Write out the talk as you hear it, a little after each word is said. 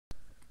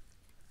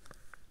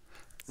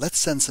Let's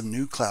send some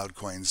new cloud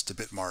coins to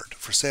Bitmart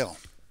for sale.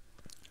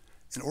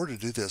 In order to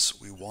do this,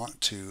 we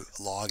want to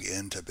log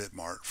into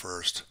Bitmart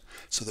first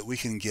so that we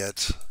can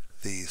get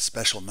the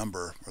special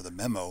number or the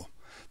memo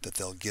that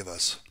they'll give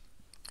us.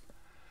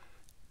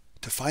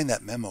 To find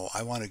that memo,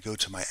 I want to go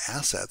to my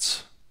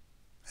assets,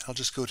 and I'll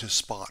just go to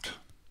spot.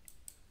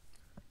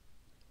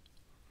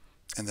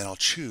 And then I'll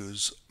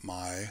choose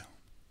my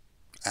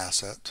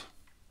asset,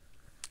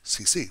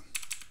 CC.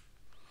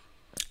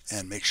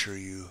 And make sure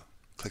you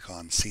click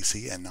on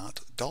CC and not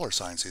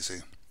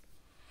 $CC.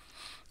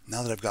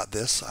 Now that I've got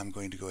this, I'm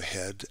going to go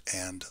ahead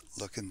and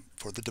look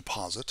for the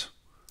deposit.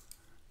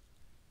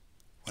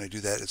 When I do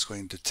that, it's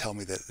going to tell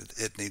me that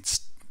it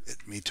needs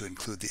me to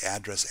include the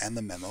address and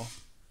the memo,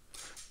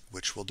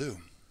 which we'll do.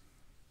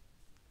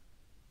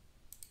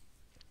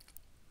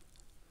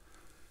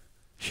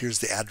 Here's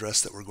the address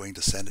that we're going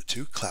to send it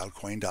to,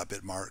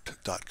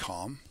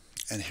 cloudcoin.bitmart.com,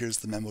 and here's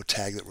the memo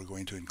tag that we're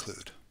going to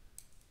include.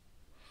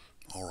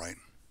 All right.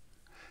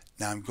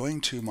 Now I'm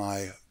going to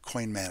my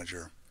coin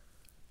manager.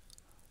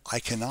 I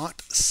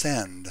cannot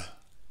send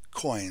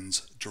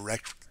coins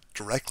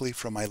directly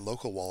from my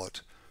local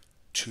wallet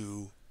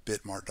to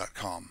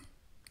bitmart.com.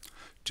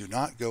 Do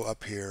not go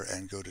up here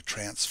and go to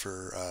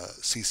transfer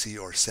CC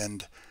or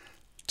send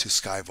to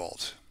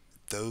SkyVault.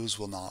 Those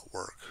will not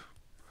work.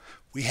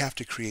 We have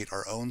to create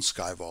our own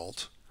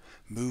SkyVault,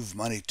 move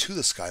money to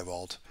the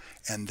SkyVault,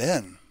 and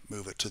then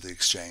move it to the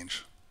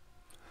exchange.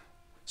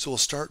 So we'll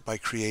start by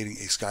creating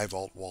a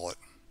SkyVault wallet.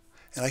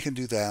 And I can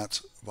do that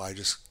by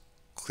just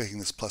clicking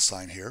this plus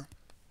sign here.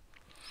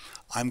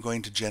 I'm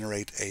going to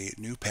generate a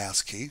new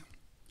passkey,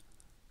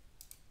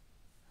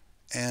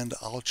 and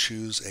I'll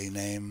choose a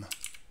name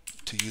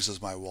to use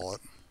as my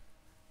wallet.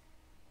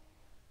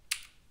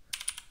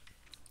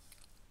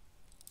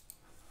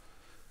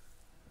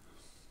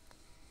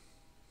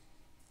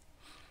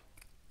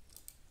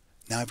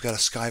 Now I've got a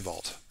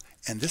SkyVault,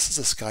 and this is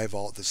a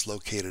SkyVault that's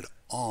located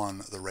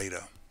on the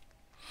RAIDA.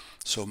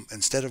 So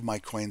instead of my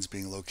coins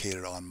being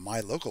located on my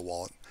local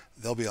wallet,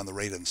 they'll be on the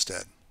RAIDA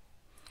instead.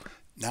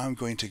 Now I'm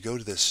going to go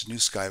to this new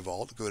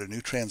SkyVault, go to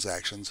new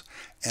transactions,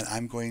 and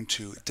I'm going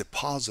to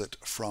deposit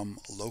from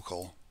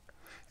local,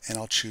 and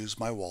I'll choose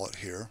my wallet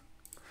here,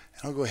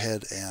 and I'll go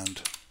ahead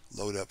and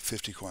load up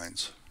 50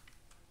 coins.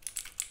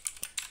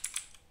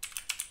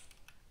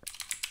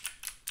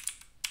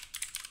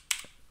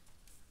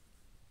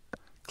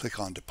 Click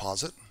on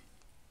deposit,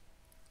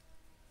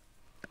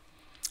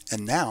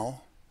 and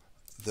now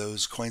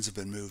those coins have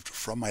been moved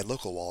from my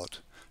local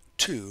wallet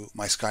to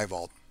my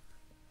SkyVault.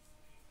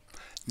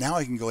 Now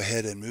I can go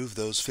ahead and move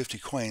those 50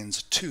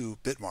 coins to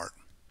Bitmart.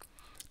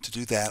 To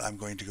do that, I'm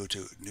going to go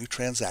to New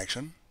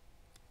Transaction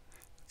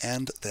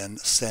and then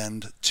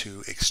Send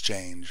to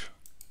Exchange.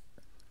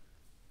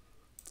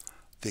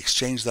 The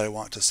exchange that I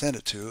want to send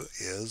it to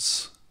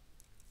is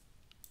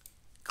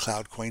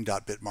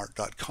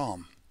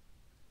cloudcoin.bitmart.com.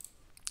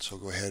 So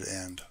go ahead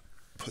and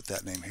put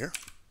that name here.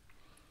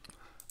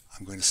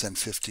 I'm going to send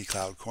 50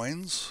 cloud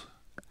coins,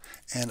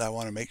 and I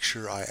want to make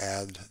sure I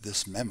add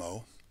this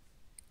memo.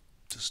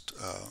 Just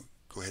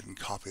go ahead and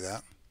copy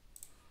that,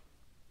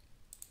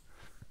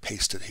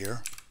 paste it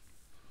here.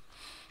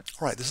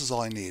 All right, this is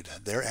all I need: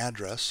 their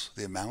address,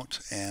 the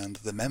amount, and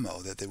the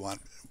memo that they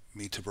want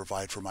me to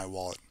provide for my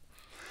wallet.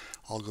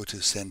 I'll go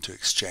to Send to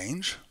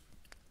Exchange.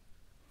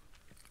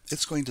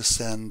 It's going to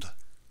send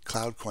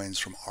cloud coins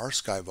from our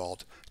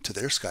SkyVault to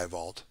their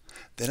SkyVault.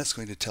 Then it's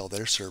going to tell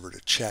their server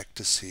to check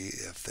to see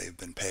if they've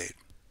been paid.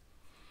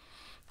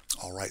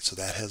 All right, so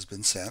that has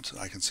been sent.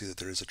 I can see that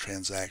there is a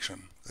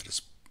transaction that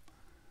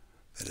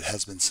it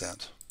has been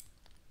sent.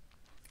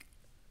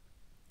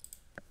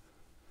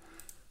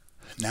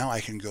 Now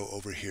I can go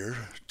over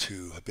here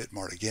to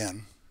Bitmart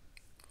again,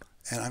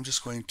 and I'm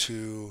just going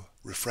to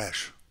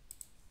refresh.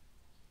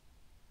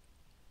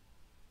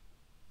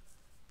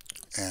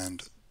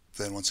 And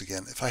then once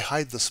again, if I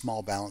hide the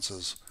small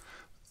balances,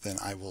 then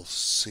I will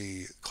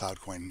see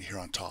CloudCoin here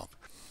on top.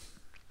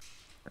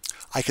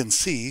 I can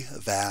see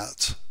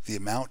that the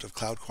amount of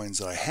cloud coins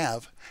that I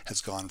have has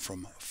gone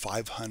from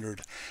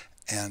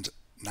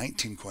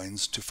 519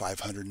 coins to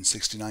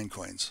 569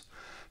 coins.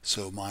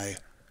 So my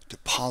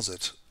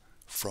deposit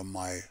from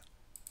my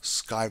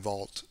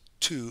SkyVault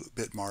to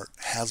Bitmart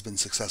has been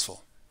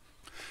successful.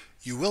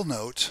 You will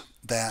note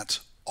that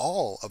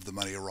all of the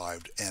money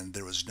arrived and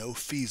there was no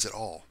fees at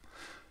all.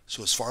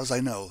 So as far as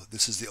I know,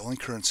 this is the only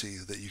currency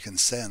that you can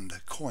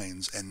send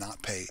coins and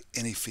not pay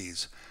any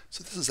fees.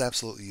 So this is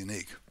absolutely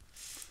unique.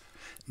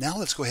 Now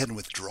let's go ahead and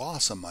withdraw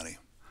some money.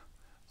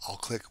 I'll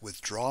click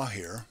Withdraw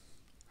here,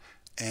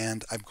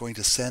 and I'm going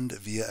to send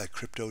via a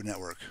crypto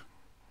network.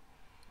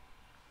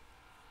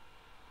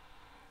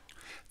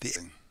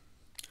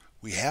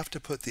 We have to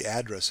put the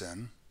address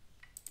in,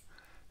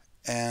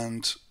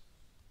 and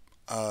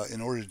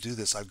in order to do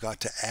this, I've got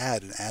to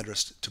add an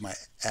address to my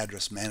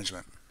address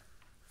management.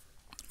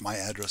 My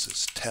address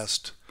is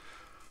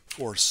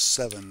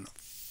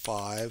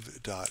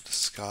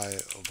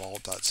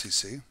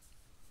test475.skyvault.cc.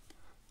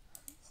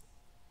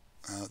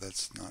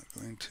 That's not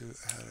going to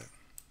add it.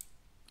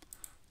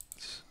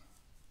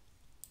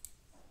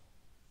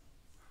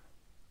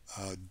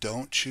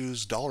 Don't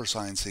choose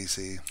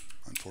 $CC,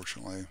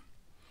 unfortunately.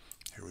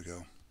 Here we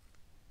go.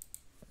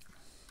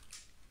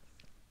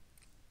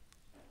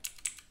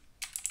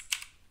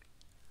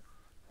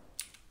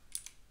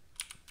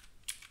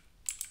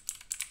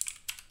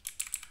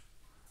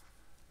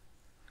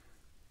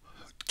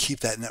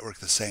 Keep that network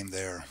the same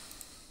there.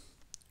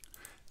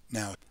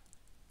 Now,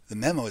 the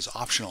memo is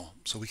optional,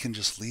 so we can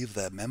just leave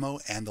the memo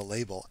and the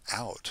label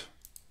out.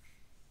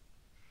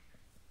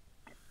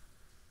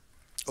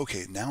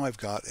 Okay, now I've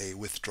got a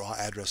withdraw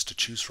address to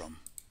choose from.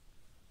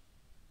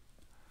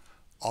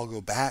 I'll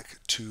go back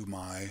to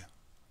my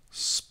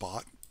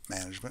spot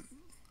management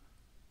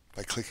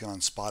by clicking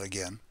on spot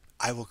again.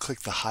 I will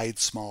click the hide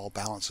small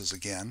balances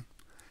again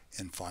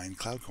and find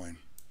CloudCoin.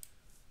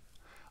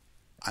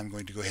 I'm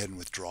going to go ahead and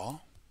withdraw.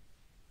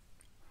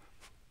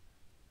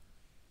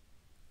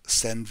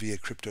 Send via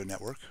crypto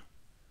network.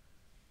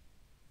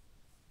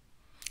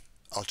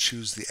 I'll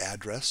choose the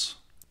address,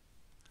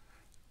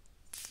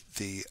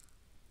 the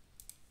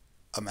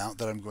amount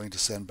that I'm going to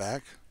send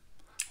back.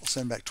 I'll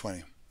send back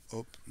 20.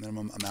 Oh,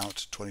 minimum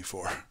amount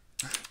 24.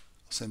 I'll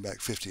send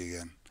back 50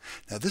 again.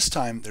 Now this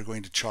time they're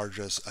going to charge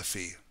us a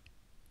fee,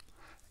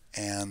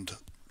 and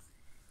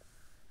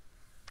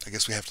I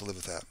guess we have to live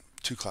with that.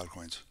 2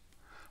 CloudCoins.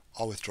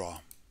 I'll withdraw.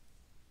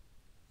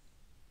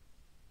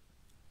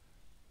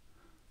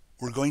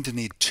 We're going to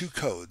need 2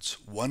 codes.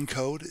 One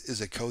code is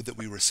a code that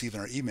we receive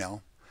in our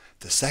email.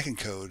 The second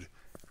code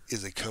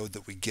is a code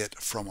that we get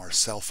from our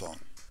cell phone.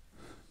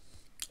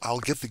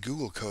 I'll get the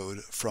Google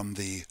code from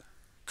the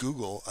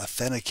Google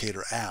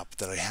Authenticator app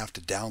that I have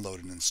to download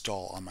and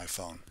install on my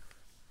phone.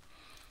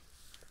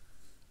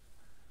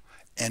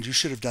 And you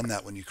should have done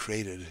that when you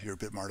created your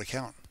Bitmart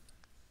account.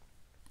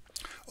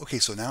 Okay,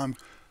 so now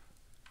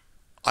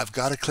I've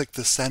got to click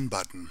the send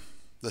button.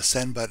 The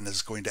send button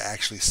is going to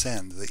actually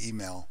send the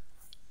email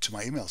to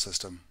my email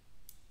system.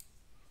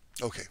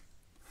 Okay,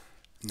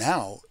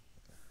 now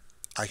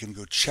I can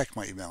go check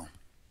my email.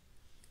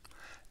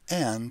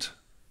 And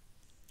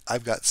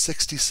I've got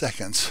 60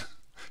 seconds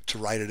to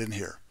write it in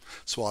here.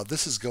 So while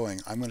this is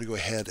going, I'm going to go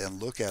ahead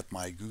and look at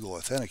my Google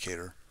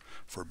Authenticator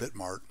for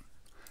Bitmart.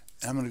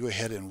 And I'm going to go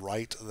ahead and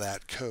write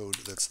that code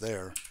that's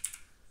there.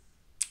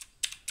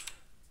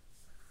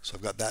 So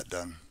I've got that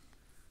done.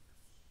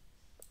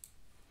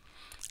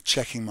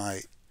 Checking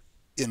my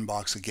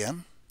inbox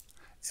again,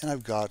 and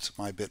I've got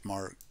my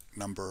Bitmart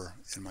number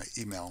in my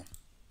email.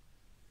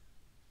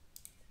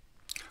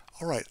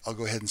 All right, I'll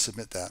go ahead and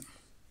submit that.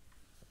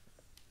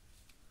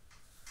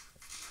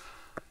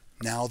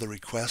 Now the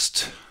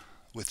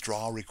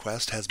withdraw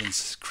request has been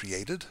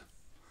created.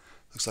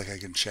 Looks like I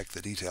can check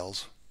the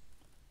details.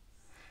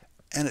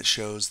 And it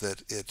shows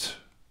that it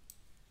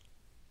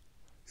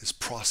is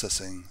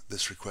processing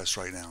this request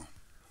right now.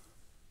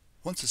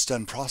 Once it's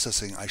done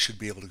processing, I should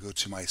be able to go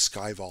to my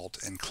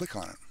SkyVault and click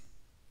on it.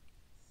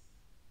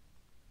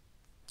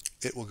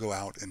 It will go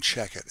out and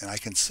check it, and I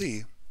can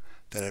see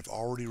that I've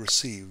already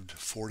received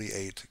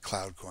 48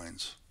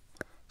 CloudCoins.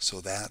 So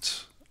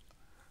that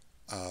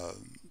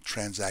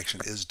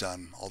transaction is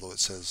done, although it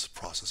says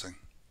processing.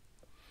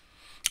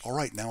 All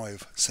right, now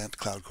I've sent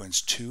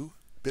CloudCoins to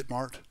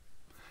Bitmart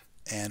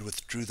and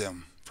withdrew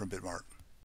them from Bitmart.